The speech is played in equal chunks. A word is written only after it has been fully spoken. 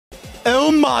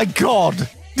Oh my god!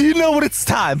 Do you know what it's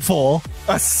time for?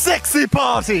 A sexy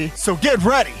party! So get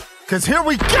ready, cause here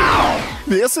we go!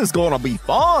 This is gonna be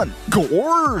fun!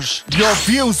 Gorge! Your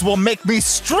views will make me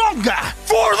stronger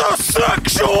for the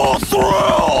sexual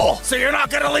thrill! So you're not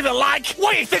gonna leave a like?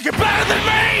 What, you think you're better than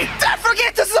me? Don't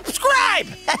forget to subscribe!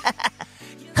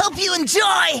 Hope you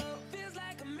enjoy!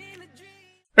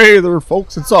 Hey there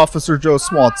folks, it's Officer Joe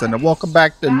Swanson, and welcome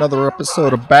back to another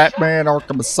episode of Batman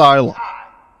Arkham Asylum.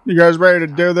 You guys ready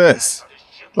to do this?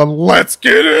 Then let's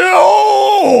get it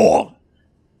on!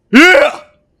 Yeah!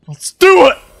 Let's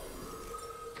do it!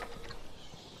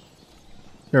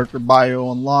 Character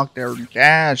bio unlocked, Aaron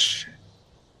Cash.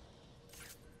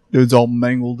 Dude's all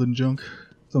mangled and junk.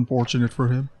 It's unfortunate for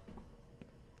him.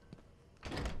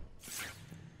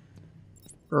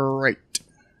 Great.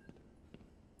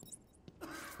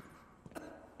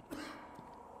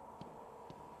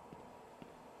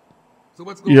 So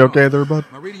what's going You okay there, bud?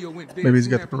 My radio went dead. Maybe he's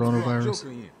got the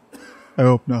coronavirus. I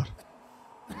hope not.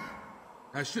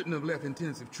 I shouldn't have left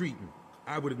intensive treatment.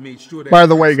 I would have made sure that. By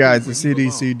the way, guys, the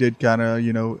CDC did kind of,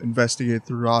 investigate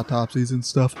through autopsies and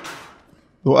stuff.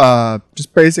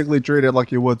 Just basically treat it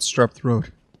like you would strep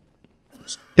throat.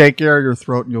 Just take care of your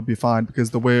throat and you'll be fine, because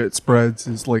the way it spreads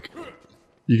is like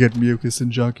you get mucus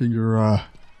and junk in your,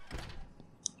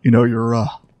 your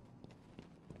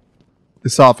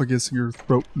esophagus and your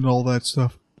throat and all that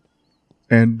stuff.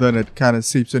 And then it kind of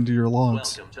seeps into your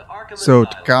lungs. So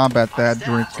to combat that,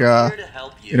 drink,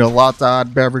 lots of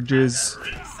hot beverages,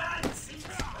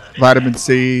 vitamin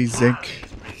C, zinc,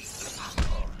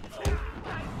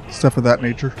 stuff of that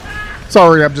nature.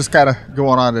 Sorry, I'm just kind of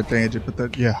going on a tangent, but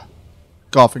that, yeah,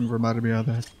 coughing reminded me of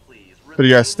that. But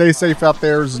yeah, stay safe out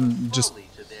there and just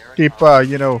keep,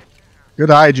 good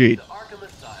hygiene.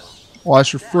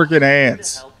 Wash your freaking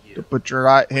hands. To put your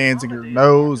hands in your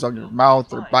nose, on your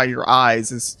mouth, or by your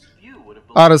eyes.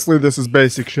 Honestly, this is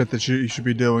basic shit that you should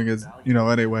be doing,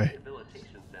 anyway.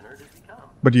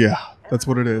 But yeah, that's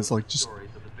what it is. Like, just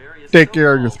take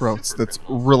care of your throats. That's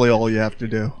really all you have to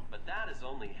do.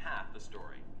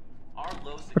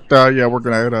 But yeah, we're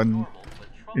gonna head on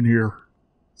in here.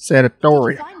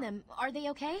 Sanatorium. Did you find them? Are they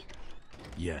okay?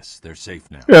 Yes, they're safe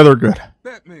now. Yeah, they're good.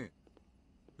 Batman,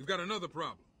 we've got another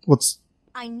problem. What's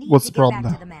I need the to problem get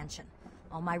back now? to the mansion.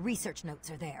 All my research notes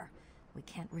are there. We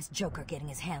can't risk Joker getting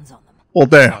his hands on them. Well,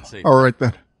 damn. All right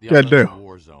then. Good do.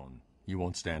 War zone. You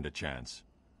won't stand a chance.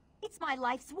 It's my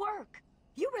life's work.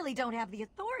 You really don't have the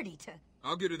authority to.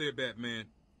 I'll get her there, Batman.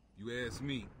 You ask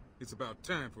me. It's about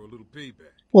time for a little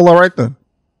payback. Well, all right then.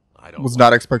 I don't Was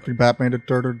not expecting Batman to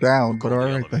turn her down, but all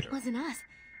right then. It wasn't us.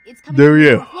 It's coming Do from the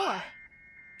you? lower floor.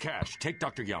 Cash, take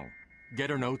Dr. Young. Get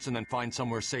her notes and then find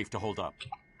somewhere safe to hold up.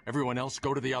 Everyone else,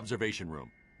 go to the observation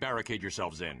room. Barricade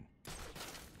yourselves in.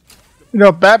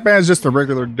 Batman's just a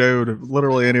regular dude.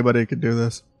 Literally anybody could do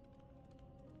this.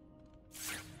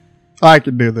 I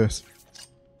could do this.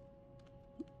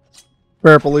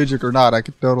 Paraplegic or not, I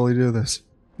could totally do this.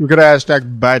 You could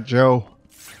hashtag BatJoe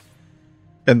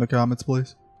in the comments,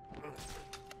 please.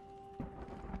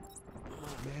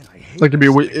 Like,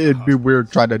 it'd be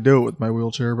weird trying to do it with my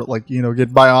wheelchair, but like,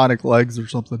 get bionic legs or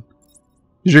something.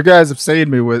 Because you guys have seen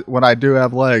me when I do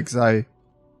have legs, I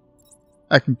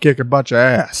can kick a bunch of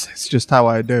ass. It's just how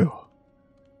I do.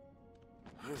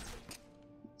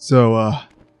 So,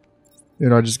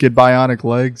 just get bionic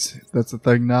legs. That's the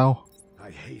thing now.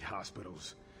 I hate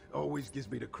hospitals. Always gives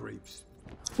me the creeps.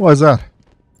 Why is that?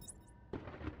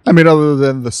 I mean, other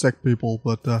than the sick people,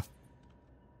 but,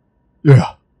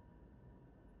 yeah.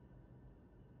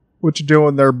 What you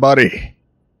doing there, buddy?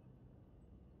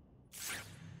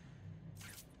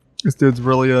 This dude's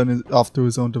really off to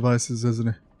his own devices,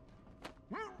 isn't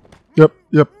he?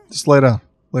 Yep. Just lay down.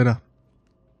 Lay down.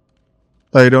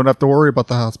 Now you don't have to worry about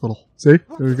the hospital. See?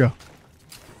 There you go.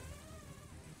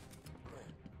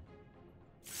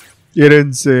 You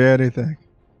didn't see anything.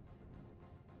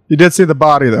 You did see the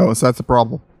body, though, so that's a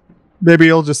problem. Maybe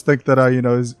he'll just think that,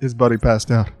 his buddy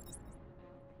passed out.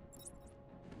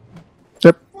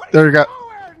 Yep. There you go.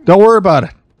 Don't worry about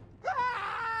it.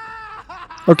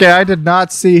 Okay, I did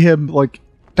not see him, like,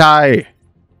 tie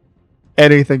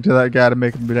anything to that guy to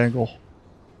make him dangle.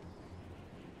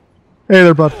 Hey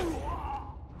there, bud.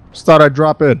 Just thought I'd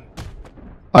drop in.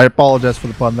 I apologize for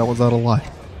the pun, that was out of line.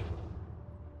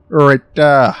 Alright,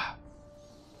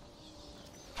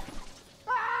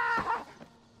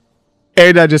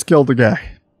 and I just killed the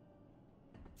guy.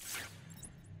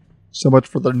 So much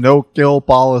for the no-kill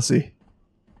policy.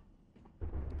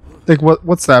 Think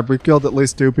what's that? We've killed at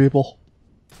least 2 people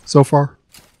so far.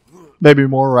 Maybe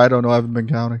more, I don't know, I haven't been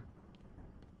counting.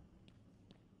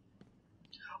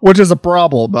 Which is a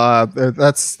problem.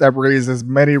 That raises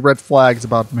many red flags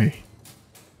about me.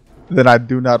 That I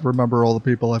do not remember all the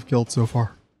people I've killed so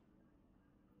far.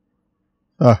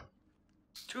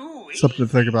 Something to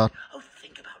think about. Oh,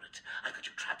 think about it. I've got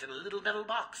you trapped in a little metal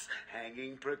box,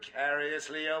 hanging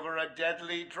precariously over a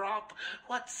deadly drop.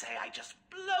 What say I just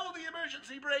blow the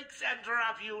emergency brakes and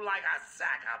drop you like a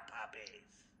sack of puppies?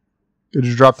 Did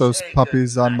you drop those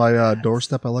puppies on my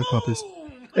doorstep? I like puppies.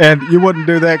 And you wouldn't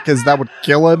do that because that would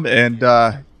kill him, and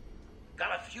Got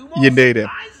a few more you need him.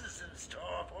 surprises in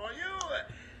store for you.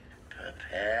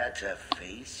 Prepare to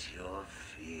face your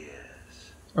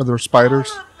fears. Are there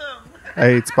spiders? All of them. I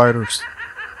hate spiders.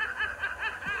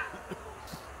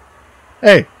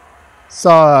 Hey,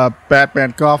 saw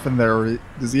Batman coughing there.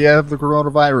 Does he have the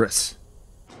coronavirus?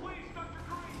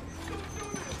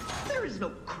 There is no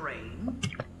crane.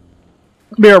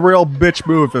 It'd be a real bitch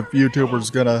move if YouTubers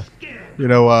gonna, you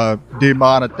know,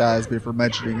 demonetize me for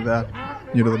mentioning that,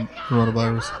 you know, the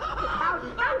coronavirus.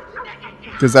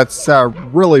 Because that's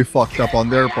really fucked up on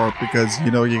their part, because, you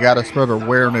know, you gotta spread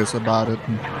awareness about it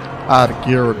and how to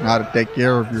cure it and how to take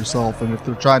care of yourself. And if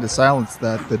they're trying to silence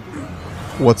that, then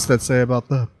what's that say about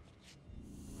them?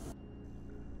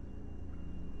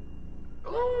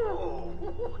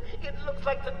 Ooh, it looks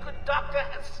like the good doctor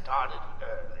has started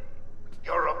early.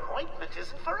 Your appointment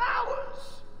isn't for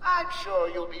hours. I'm sure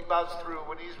you'll be buzzed through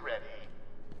when he's ready.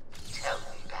 Tell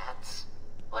me, Bats,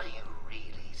 what are you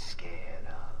really scared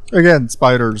of? Again,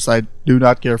 spiders. I do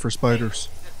not care for spiders.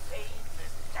 To save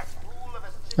this cesspool of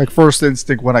a city Like, first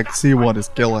instinct when I see one is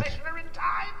kill it. commissioner in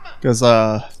time? Because,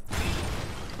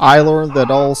 I learned that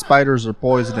all spiders are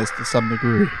poisonous to some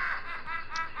degree.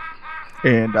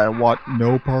 And I want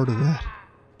no part of that.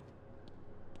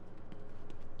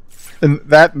 And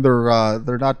that,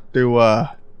 they're not too,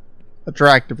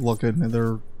 attractive looking, and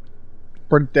they're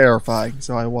pretty terrifying,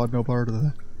 so I want no part of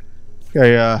that.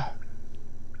 Okay,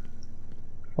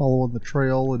 following the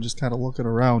trail and just kind of looking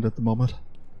around at the moment.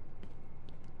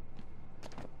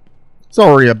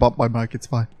 Sorry I bumped my mic, it's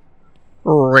fine.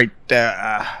 Right,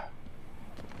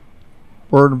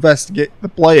 we're investigating the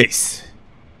place.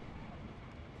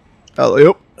 Oh,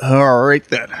 yep. Alright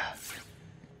then.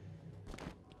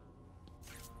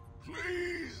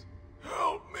 Please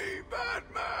help me,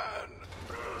 Batman.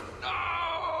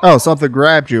 No! Oh, something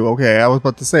grabbed you. Okay, I was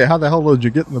about to say, how the hell did you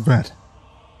get in the vent?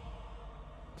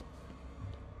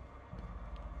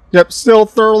 Yep, still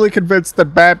thoroughly convinced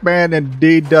that Batman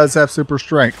indeed does have super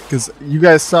strength. Because you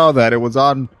guys saw that. It was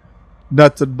on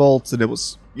nuts and bolts and it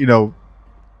was, you know,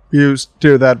 fused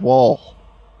to that wall.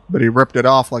 But he ripped it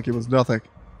off like it was nothing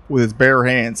with his bare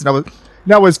hands.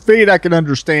 Now his feet I can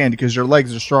understand because your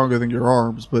legs are stronger than your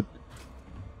arms, but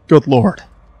good lord.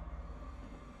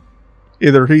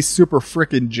 Either he's super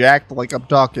freaking jacked, like I'm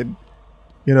talking,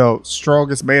 you know,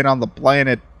 strongest man on the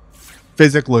planet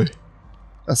physically,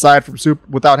 aside from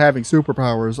without having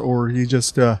superpowers, or he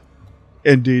just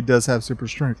indeed does have super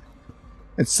strength.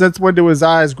 And since when do his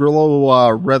eyes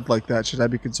glow red like that? Should I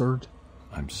be concerned?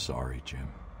 I'm sorry, Jim.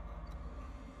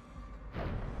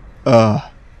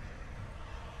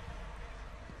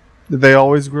 Did they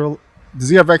always grow? Does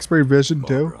he have X-ray vision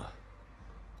too?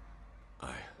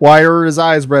 Barbara, Why are his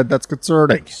eyes red? That's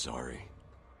concerning. I'm sorry.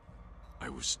 I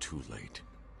was too late.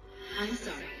 I'm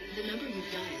sorry. The number you've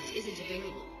dialed isn't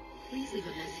available. Please leave a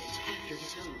message after the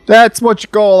tone. That's what you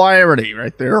call irony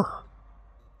right there.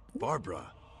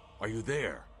 Barbara, are you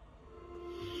there?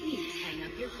 Please hang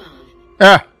up your phone.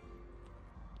 Ah.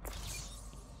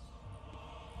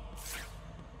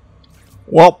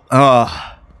 Well,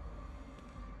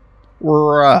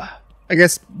 we're, I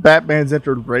guess Batman's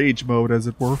entered rage mode, as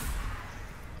it were.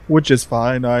 Which is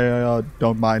fine. I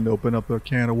don't mind opening up a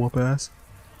can of whoop-ass.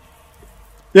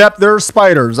 Yep, there's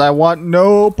spiders. I want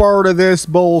no part of this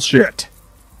bullshit.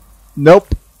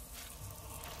 Nope.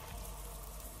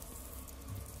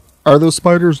 Are those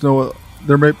spiders? No,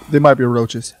 they might be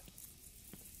roaches.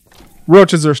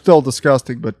 Roaches are still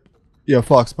disgusting, but yeah,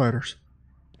 fuck spiders.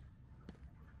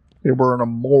 They were in a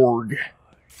morgue.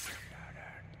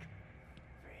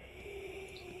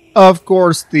 Of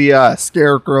course, the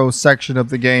Scarecrow section of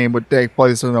the game would take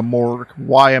place in a morgue.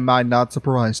 Why am I not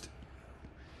surprised?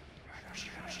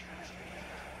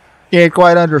 Can't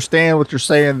quite understand what you're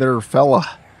saying there,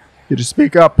 fella. You just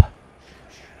speak up.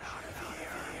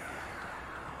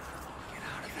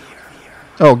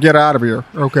 Oh, get out of here.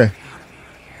 Okay.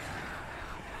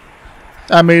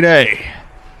 I mean, hey.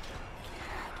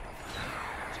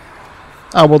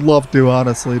 I would love to,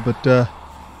 honestly, but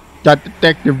got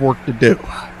detective work to do.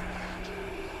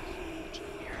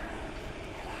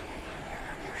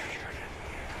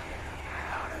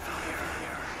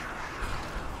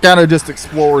 kind of just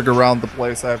exploring around the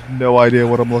place. I have no idea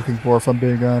what I'm looking for, if I'm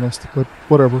being honest, but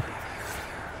whatever.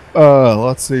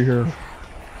 Let's see here.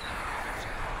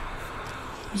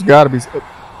 There's gotta be...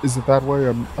 Is it that way?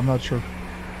 I'm not sure.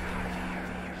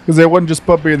 Because they wouldn't just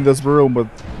put me in this room with,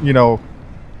 you know,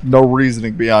 no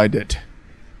reasoning behind it.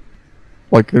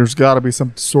 Like, there's gotta be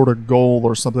some sort of goal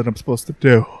or something I'm supposed to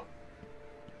do.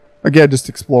 Again, just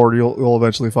explore. You'll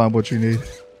eventually find what you need.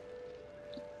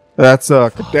 That's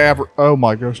a cadaver. Oh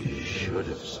my gosh. You should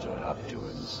have stood up to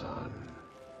him, son.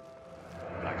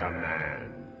 Like a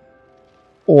man.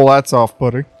 Well, that's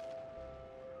off-putting.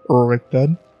 Right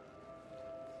then.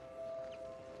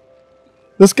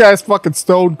 This guy's fucking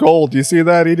stone cold. You see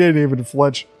that? He didn't even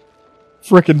flinch.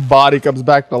 Freaking body comes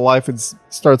back to life and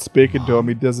starts speaking to him.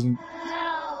 He doesn't...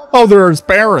 Oh, they're his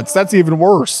parents. That's even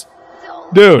worse.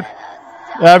 Dude,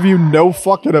 have you no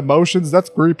fucking emotions? That's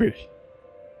creepy.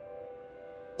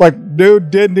 Like, dude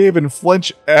didn't even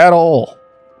flinch at all.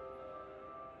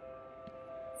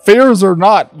 Fears or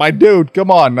not, my dude, come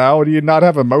on now. Do you not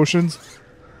have emotions?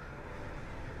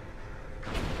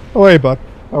 Oh, hey, bud.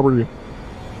 How are you?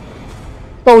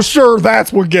 Oh, sure,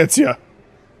 that's what gets you.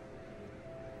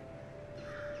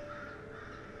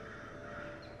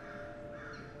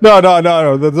 No.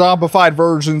 The zombified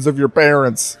versions of your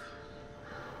parents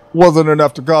wasn't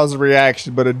enough to cause a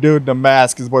reaction, but a dude in a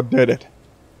mask is what did it.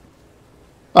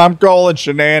 I'm calling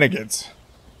shenanigans.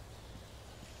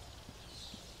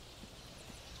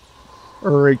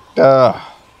 Alright, not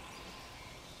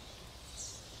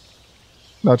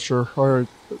sure. Alright,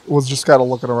 was just kind of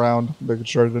looking around, making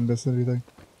sure I didn't miss anything.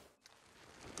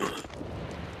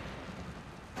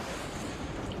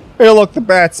 Hey, look, the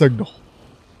bat signal.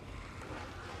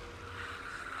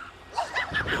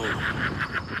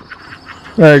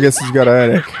 I guess he's got a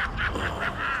headache.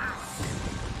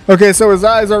 Okay, so his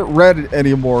eyes aren't red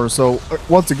anymore, so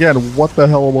once again, what the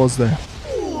hell was that?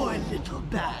 Poor little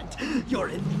bat, you're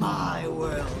in my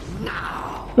world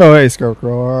now. Oh, hey,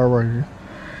 Scarecrow, how are you?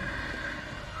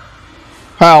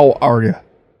 How are you?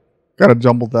 Kinda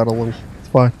jumbled that a little. It's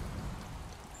fine.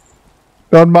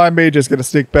 Don't mind me, just gonna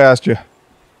sneak past you.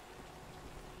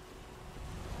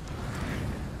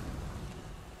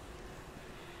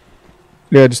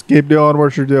 Yeah, just keep doing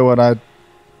what you're doing.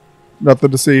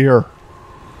 Nothing to see here.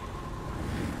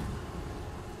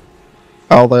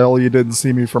 How the hell you didn't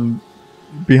see me from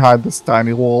behind this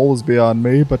tiny wall is beyond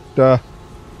me, but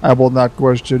I will not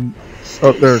question.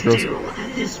 Oh, there it goes.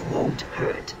 This won't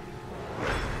hurt.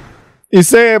 You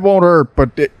say it won't hurt,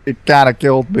 but it kinda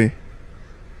killed me.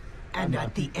 And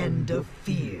at the end of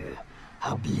fear,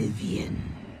 oblivion.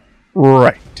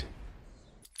 Right.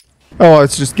 Oh,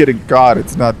 it's just getting caught.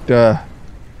 It's not,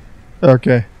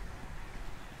 okay.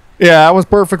 Yeah, I was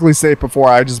perfectly safe before.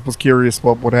 I just was curious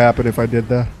what would happen if I did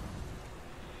that.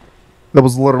 That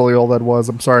was literally all that was.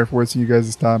 I'm sorry for wasting you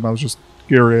guys' time. I was just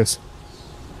curious.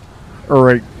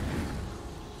 Alright.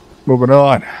 Moving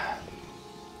on.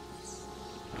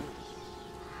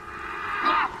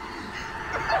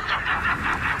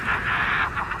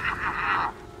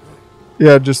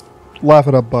 Yeah, just laugh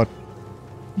it up, bud.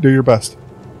 Do your best.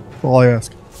 That's all I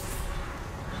ask.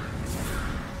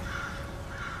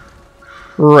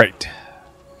 Right.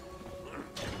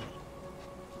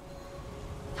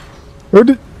 Who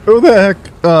the heck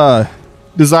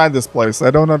designed this place?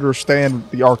 I don't understand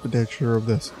the architecture of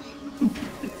this.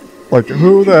 Like,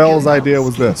 who the hell's idea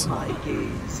was this?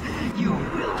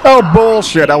 Oh,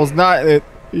 bullshit! I was not.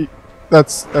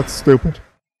 That's stupid.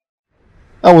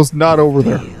 I was not over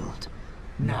there.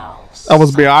 I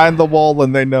was behind the wall,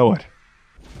 and they know it.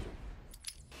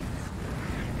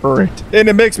 Alright. And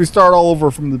it makes me start all over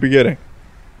from the beginning.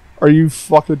 Are you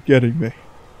fucking kidding me?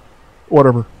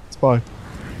 Whatever. It's fine.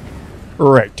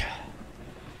 Right.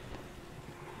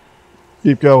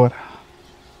 Keep going.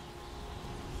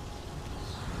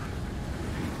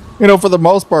 You know, for the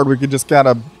most part, we can just kind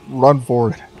of run for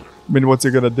it. I mean, what's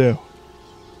he gonna do?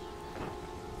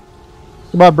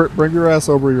 Come on, bring your ass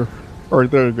over here. Alright,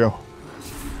 there you go.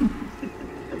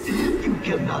 You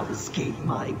cannot escape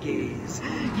my gaze.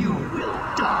 You will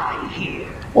die here.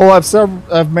 Well,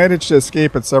 I've managed to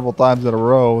escape it several times in a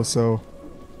row, so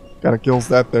kinda kills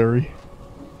that theory.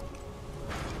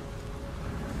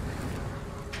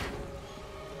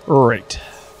 Alright.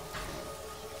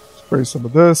 Spray some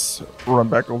of this. Run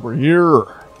back over here.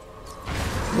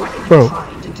 Boom.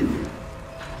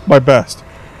 My best.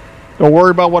 Don't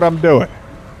worry about what I'm doing.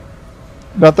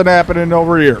 Nothing happening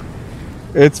over here.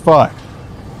 It's fine.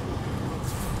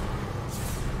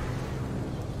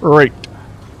 Alright.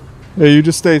 Yeah, you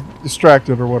just stay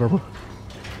distracted or whatever.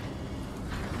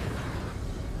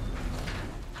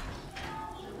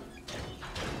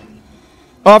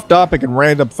 Off topic and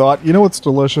random thought. You know what's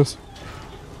delicious?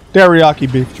 Teriyaki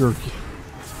beef jerky.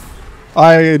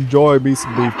 I enjoy me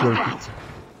some beef jerky.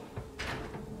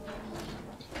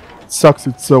 It sucks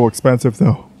it's so expensive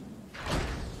though.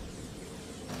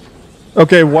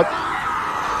 Okay, what?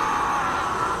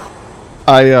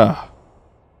 I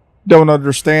don't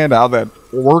understand how that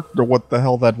worked or what the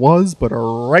hell that was, but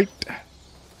alright.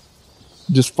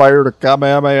 Just fired a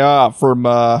Kamehameha from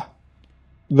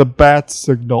the bat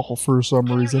signal for some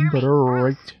reason, but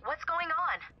alright. What's going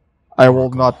on? I will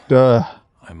not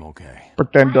I'm okay.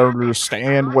 pretend to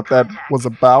understand what that was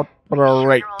about, but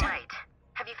alright.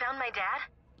 Have you found my dad?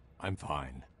 I'm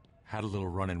fine. Had a little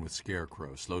run-in with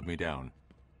Scarecrow, slowed me down.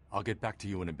 I'll get back to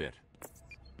you in a bit.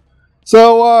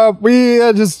 So, we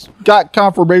just got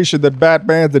confirmation that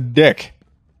Batman's a dick.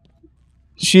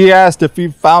 She asked if he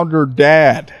found her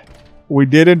dad. We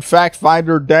did in fact find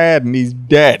her dad, and he's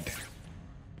dead.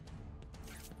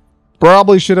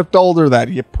 Probably should have told her that,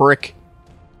 you prick.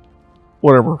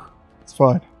 Whatever. It's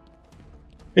fine.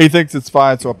 He thinks it's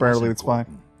fine, so apparently it's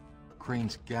fine.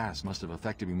 Crane's gas must have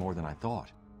affected me more than I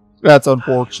thought. That's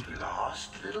unfortunate.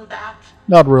 Lost, little bat?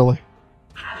 Not really.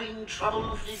 Having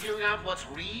trouble figuring out what's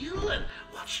real and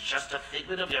what's just a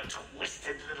figment of your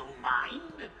twisted little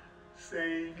mind?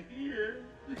 Same here.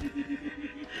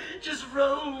 Just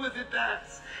roll with it,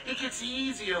 bats. It gets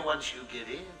easier once you get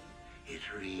in. It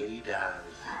really does.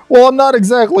 Well, I'm not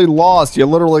exactly lost. You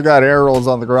literally got arrows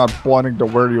on the ground pointing to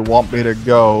where you want me to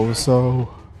go, so...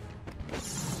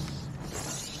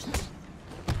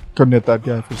 Couldn't hit that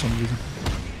guy for some reason.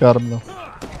 Got him, though.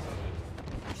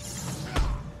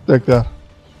 Take that.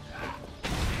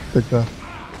 Take that.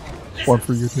 One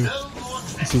for you, too.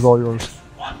 This is all yours.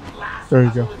 There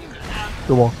you go.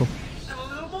 You're welcome.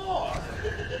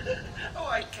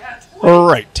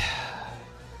 Alright.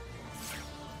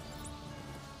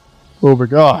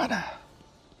 Moving on.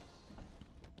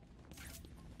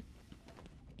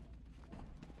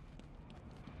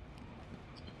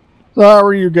 So how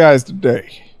are you guys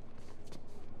today?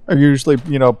 I usually,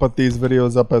 put these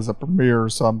videos up as a premiere,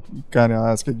 so I'm kind of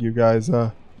asking you guys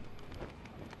in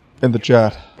the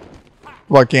chat.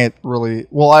 Well, I can't really...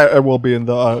 Well, I will be in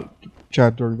the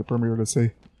chat during the premiere to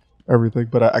see everything,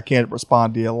 but I can't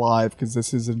respond to you live because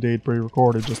this is indeed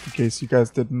pre-recorded, just in case you guys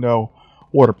didn't know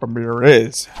what a premiere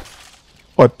is.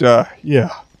 But, yeah.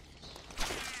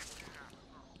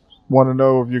 Want to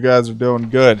know if you guys are doing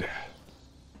good.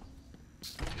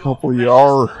 Hopefully you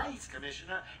are.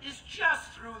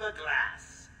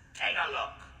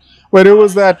 Wait, who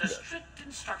was that?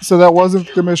 So that wasn't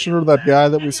the commissioner, that guy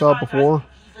that we saw before?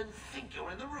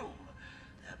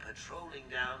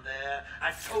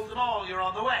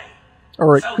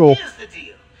 Alright, cool. Here's the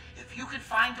deal. If you can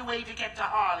find a way to get to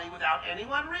Harley without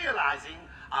anyone realizing,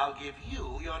 I'll give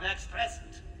you your next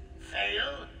present.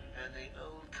 Fail, and the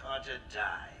old codger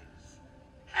dies.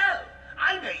 Hell,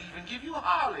 I may even give you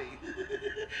Harley.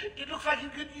 It looks like you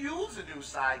could use a new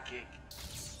sidekick.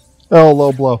 Oh,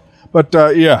 low blow. But,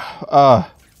 yeah,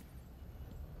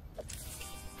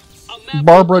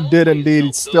 Barbara did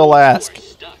indeed still ask,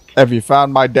 have you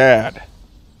found my dad?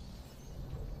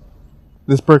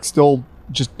 This prick still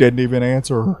just didn't even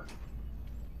answer her.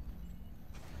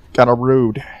 Kinda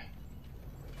rude.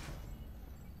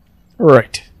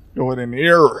 Alright, going in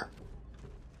here.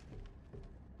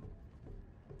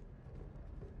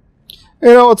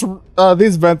 It's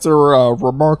these vents are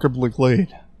remarkably clean.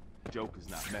 Joker's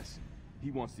not messing.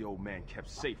 He wants the old man kept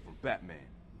safe from Batman.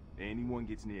 Anyone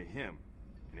gets near him,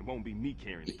 and it won't be me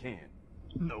carrying the can.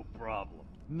 No problem.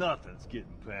 Nothing's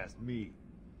getting past me.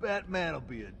 Batman will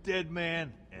be a dead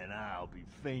man, and I'll be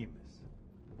famous.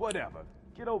 Whatever.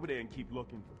 Get over there and keep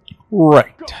looking.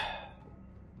 Right. Go.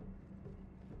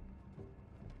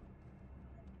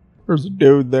 There's a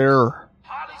dude there.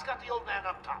 Harley's got the old man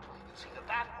up top. You can see the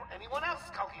bat or anyone else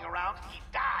skulking around, he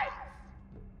dies.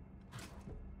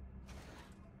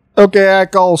 Okay, I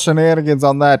call shenanigans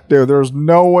on that dude. There's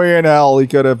no way in hell he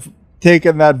could have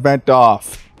taken that vent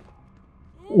off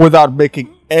without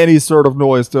making any sort of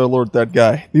noise to alert that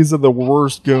guy. These are the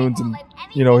worst goons in,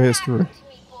 history.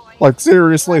 Like,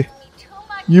 seriously?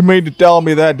 You mean to tell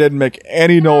me that didn't make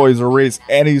any noise or raise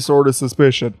any sort of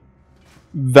suspicion?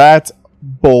 That's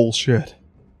bullshit.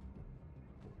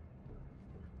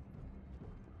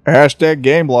 Hashtag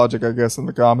game logic, I guess, in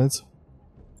the comments.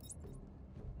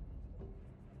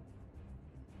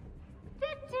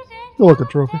 Look, a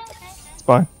trophy. It's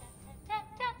fine.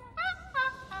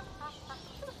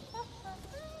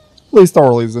 At least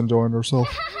Harley's enjoying herself.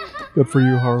 Good for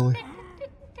you, Harley.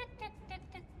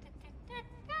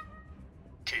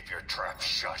 Keep your trap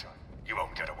shut. You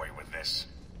won't get away with this.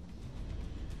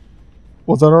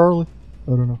 Was that Harley? I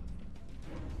don't know.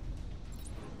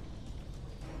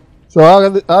 So how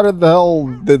did the hell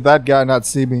did that guy not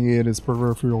see me in his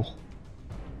peripheral?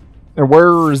 And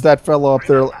where is that fellow up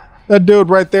there? That dude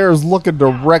right there is looking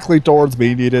directly towards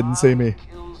me and he didn't see me.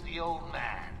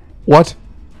 What?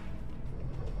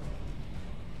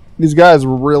 These guys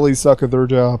really suck at their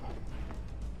job.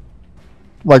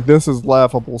 Like, this is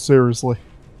laughable, seriously.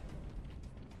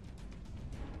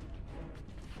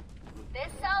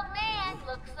 This old man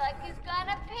looks like he's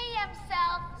gonna pee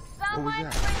himself. Someone bring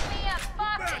me a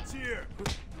bucket.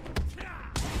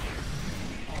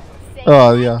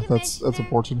 Oh, yeah, that's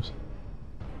unfortunate.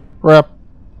 Crap.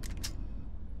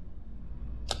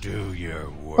 Do your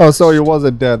work. Oh, so he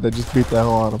wasn't dead. They just beat the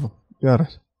hell out of him. Got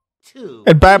it.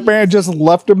 And Batman just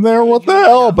left him there? What the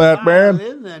hell, Batman?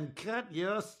 In and cut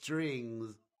your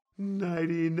strings.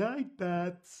 Nighty night,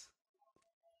 bats.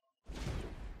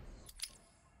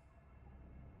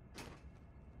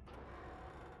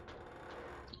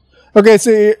 Okay,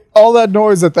 see, all that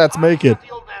noise that's making.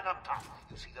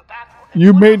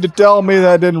 You mean to tell me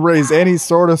that didn't raise any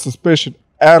sort of suspicion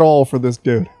at all for this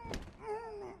dude?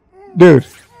 Dude,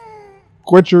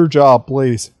 quit your job,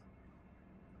 please.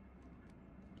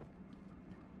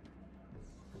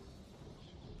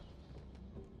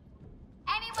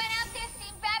 Anyone out there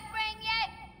seen Batbrain yet?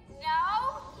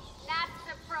 No? Not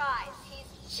surprised.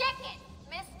 He's chicken.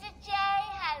 Mr. J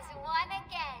has won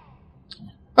again.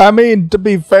 I mean, to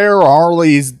be fair,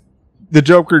 the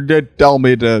Joker did tell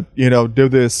me to, do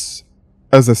this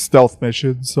as a stealth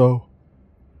mission, so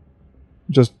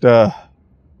just,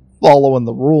 following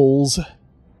the rules.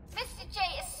 Mr. J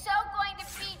is so going to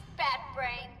beat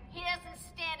Batbrain, he doesn't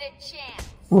stand a chance.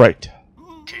 Right.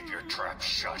 Keep your trap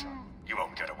shut. You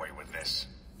won't get away with this.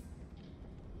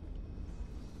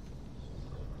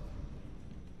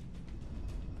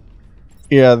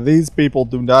 Yeah, these people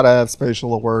do not have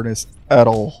spatial awareness at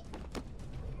all.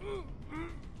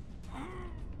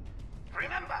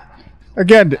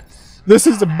 Again, this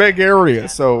is a big area,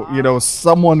 so,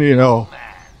 someone,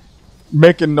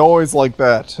 making noise like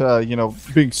that,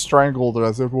 being strangled,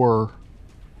 as it were.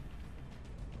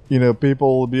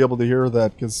 People will be able to hear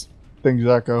that because things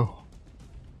echo.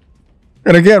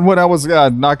 And again, when I was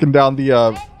knocking down the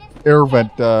air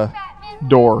vent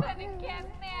door,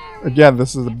 again,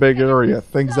 this is a big area.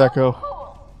 Things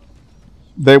echo.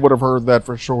 They would have heard that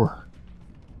for sure.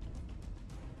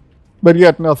 But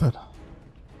yet, nothing.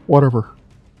 Whatever.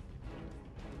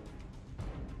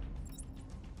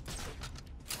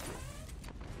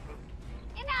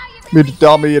 Mean to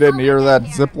tell me you didn't hear that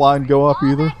zip line go up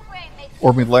either?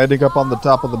 Or me landing up on the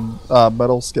top of the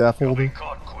metal scaffolding?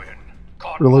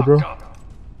 Really, bro?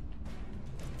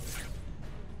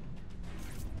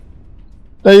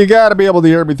 Now you gotta be able to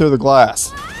hear me through the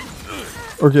glass.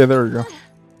 Okay, there you go.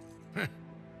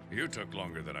 You took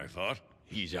longer than I thought.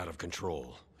 He's out of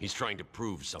control. He's trying to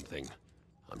prove something.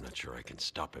 I'm not sure I can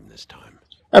stop him this time.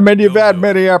 I mean, you've had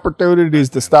many opportunities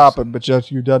to stop him, but yet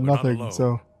you've done nothing,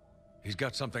 so... He's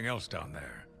got something else down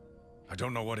there. I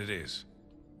don't know what it is.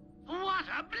 What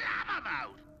a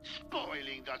blabbermouth!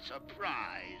 Spoiling the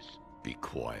surprise. Be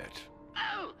quiet.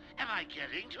 Oh, am I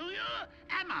getting to you?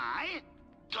 Am I?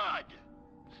 Good.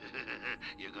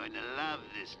 You're going to love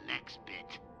this next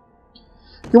bit.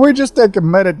 Can we just take a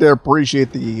minute to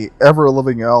appreciate the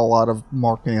ever-living hell out of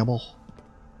Mark Hamill?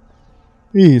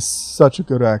 He's such a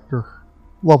good actor.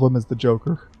 Love him as the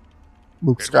Joker.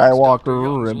 Luke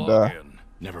Skywalker and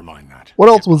Never mind that. what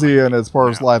else was he in as far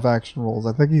as live action roles?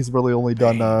 I think he's really only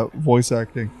done voice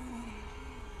acting.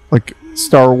 Like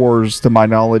Star Wars, to my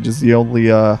knowledge, is the only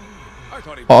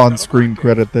on-screen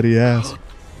credit that he has.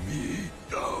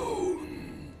 Who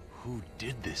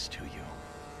did this to you?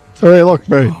 Hey, look,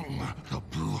 man.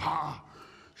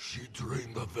 She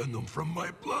drained the venom from my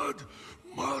blood.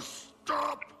 Must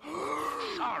stop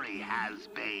her. Sorry,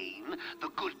 Hasbane. The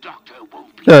good doctor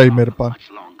won't be Yeah, he made it fun.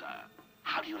 much longer.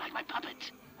 How do you like my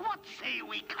puppet? What say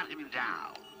we cut him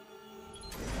down?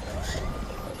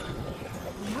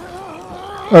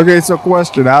 Okay, so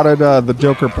question. How did the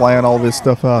Joker plan all this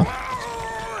stuff out?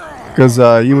 Because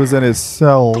he was in his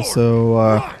cell,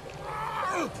 so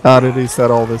how did he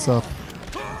set all this up?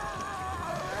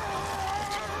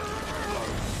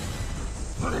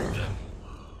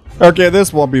 Okay,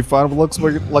 this won't be fun. It looks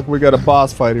like we got a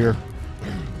boss fight here.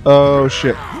 Oh,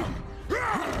 shit.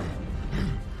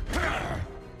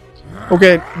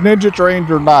 Okay, ninja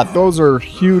trained or not, those are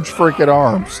huge freaking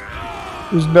arms.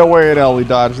 There's no way in hell he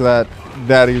dodged that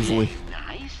easily.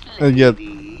 And yet,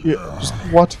 just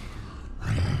what?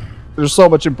 There's so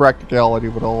much impracticality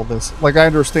with all of this. Like, I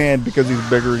understand because he's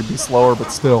bigger, he'd be slower,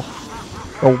 but still.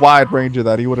 A wide range of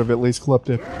that, he would have at least clipped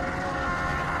it.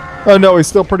 Oh no, he's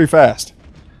still pretty fast.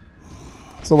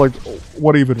 So like,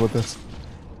 what even with this?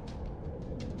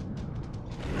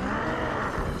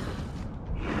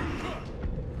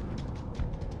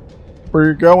 Where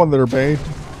you going there, Bane?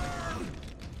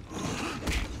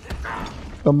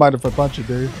 Don't mind if I punch you,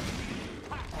 dude.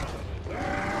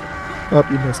 Oh,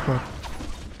 you missed one.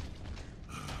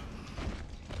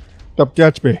 Don't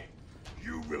catch me.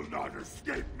 You will not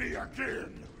escape me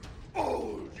again,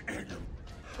 old enemy.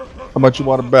 How much you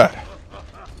want to bet?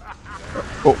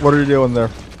 Oh, what are you doing there?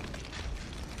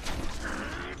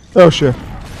 Oh shit.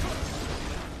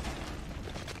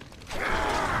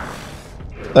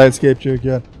 I escaped you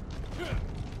again.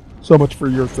 So much for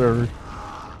your theory.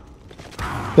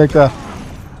 Take that.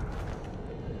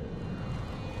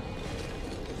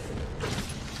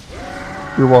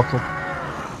 You're welcome.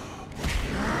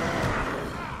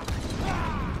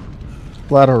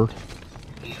 That hurt.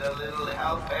 Need a little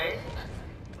help, eh?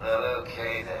 Well,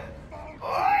 okay then.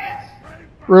 Boys!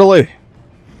 Really?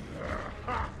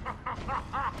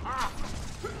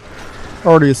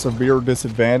 Already a severe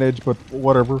disadvantage, but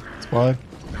whatever. It's fine.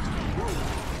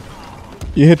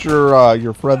 You hit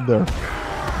your friend there.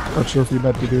 Not sure if you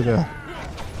meant to do that.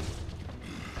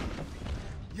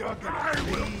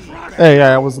 Hey,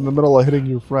 I was in the middle of hitting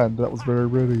your friend. That was very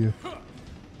rude of you.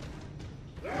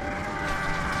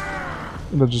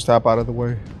 I'm gonna just hop out of the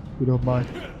way, if you don't mind.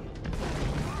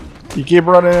 You keep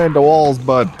running into walls,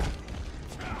 bud.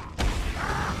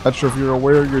 Not sure if you're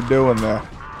aware you're doing that.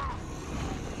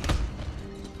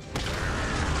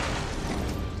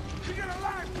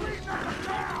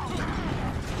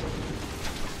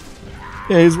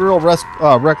 Yeah, he's real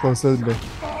reckless, isn't he?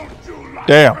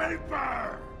 Damn.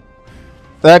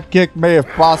 That kick may have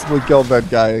possibly killed that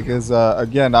guy, because,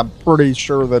 again, I'm pretty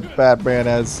sure that Batman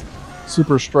has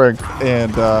super strength,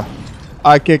 and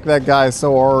I kicked that guy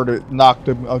so hard it knocked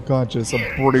him unconscious. I'm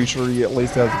pretty sure he at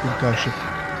least has a concussion.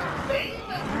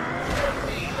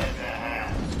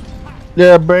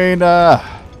 Yeah, Bane,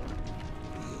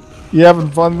 you having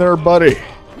fun there, buddy?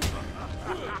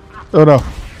 Oh no.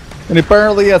 And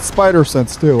apparently he has spider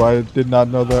sense too. I did not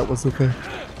know that was a thing.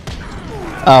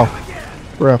 Ow.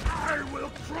 Crap.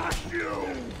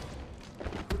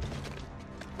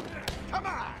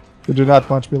 Did you not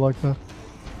punch me like that?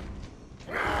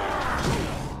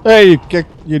 Hey,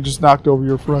 you just knocked over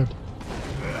your friend.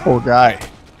 Poor guy.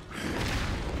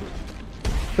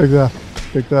 Take that.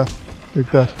 Take that.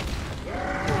 Take that.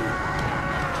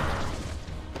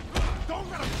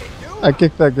 I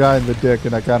kicked that guy in the dick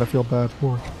and I kind of feel bad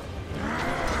for him.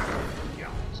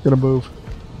 He's gonna move.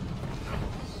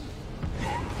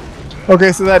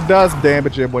 Okay, so that does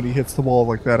damage him when he hits the wall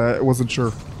like that. I wasn't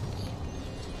sure.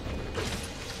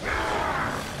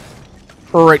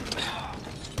 Alright.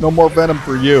 No more venom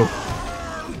for you.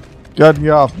 Cut me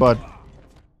off, bud.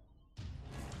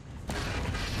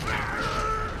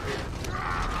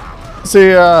 See,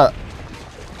 that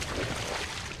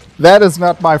is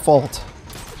not my fault.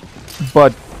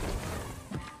 But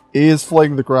he is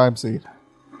fleeing the crime scene.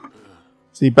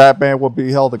 See, Batman will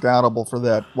be held accountable for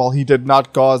that. While he did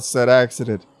not cause said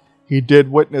accident, he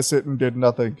did witness it and did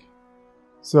nothing.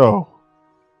 So,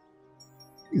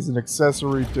 he's an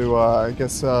accessory to, I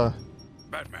guess,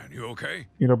 Batman, you okay?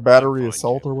 you know, battery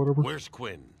assault or whatever. Where's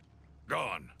Quinn?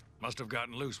 Gone. Must have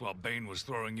gotten loose while Bane was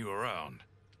throwing you around.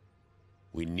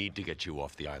 We need to get you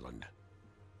off the island.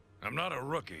 I'm not a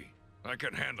rookie. I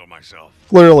can handle myself.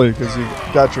 Clearly, because you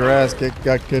got your ass kicked,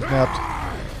 got kidnapped.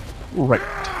 Right.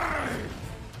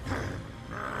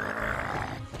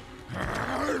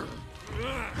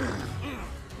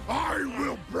 I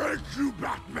will break you,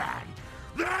 Batman.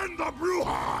 Then the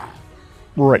Bruja.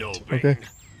 Right. No, Okay.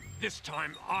 This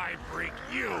time I break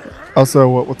you. Also,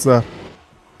 what's that?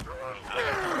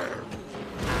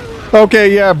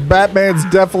 Okay, yeah, Batman's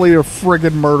definitely a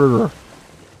friggin' murderer.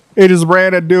 He just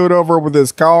ran a dude over with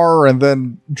his car and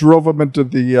then drove him into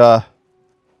the,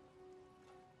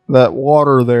 that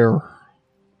water there.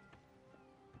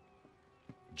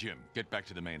 Jim, get back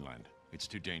to the mainland. It's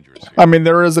too dangerous here. I mean,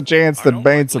 there is a chance that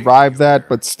Bane survived that,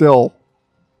 but still,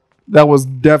 that was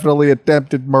definitely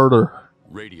attempted murder.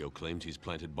 Radio claims he's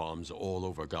planted bombs all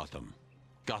over Gotham.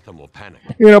 Gotham will panic.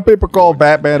 You know, people call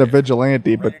Batman a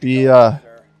vigilante, but he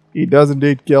does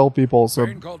indeed kill people, so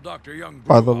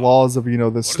by the laws of, you know,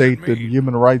 the state and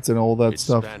human rights and all that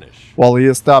stuff. While he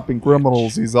is stopping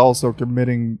criminals, he's also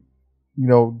committing, you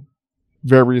know,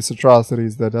 various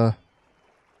atrocities that,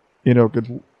 you know,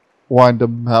 could wind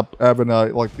him up having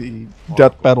like the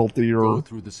death penalty or,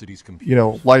 you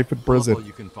know, life in prison. All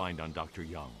you can find on Dr.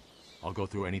 Young. I'll go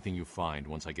through anything you find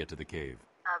once I get to the cave.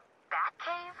 A bat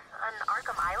cave on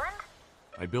Arkham Island?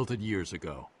 I built it years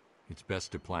ago. It's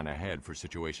best to plan ahead for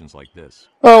situations like this.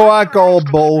 Oh, I call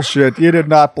bullshit. You did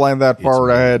not plan that far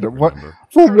ahead. What?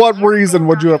 For what reason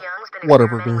would you have?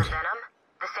 Whatever, dude.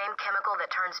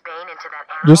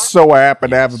 Just so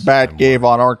happened to have a bat cave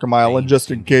on Arkham Island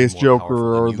just in case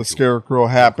Joker or the Scarecrow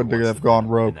happened to have gone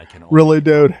rogue. Really,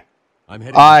 dude?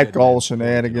 I call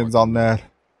shenanigans on that.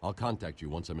 I'll contact you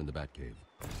once I'm in the Batcave.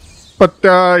 But,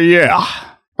 yeah.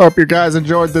 Hope you guys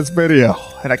enjoyed this video,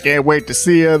 and I can't wait to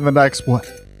see you in the next one.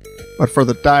 But for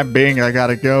the time being, I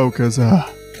gotta go, because,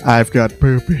 I've got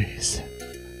poopies.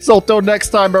 So until next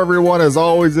time, everyone, as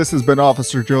always, this has been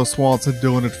Officer Joe Swanson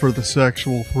doing it for the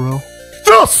sexual thrill.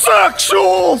 The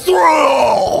sexual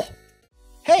thrill!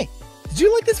 Hey, did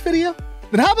you like this video?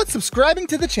 Then how about subscribing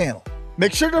to the channel?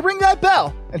 Make sure to ring that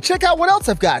bell and check out what else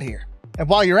I've got here. And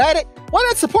while you're at it, why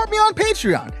not support me on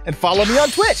Patreon and follow me on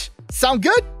Twitch? Sound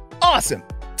good? Awesome!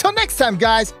 Till next time,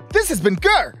 guys, this has been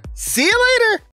Gur. See you later!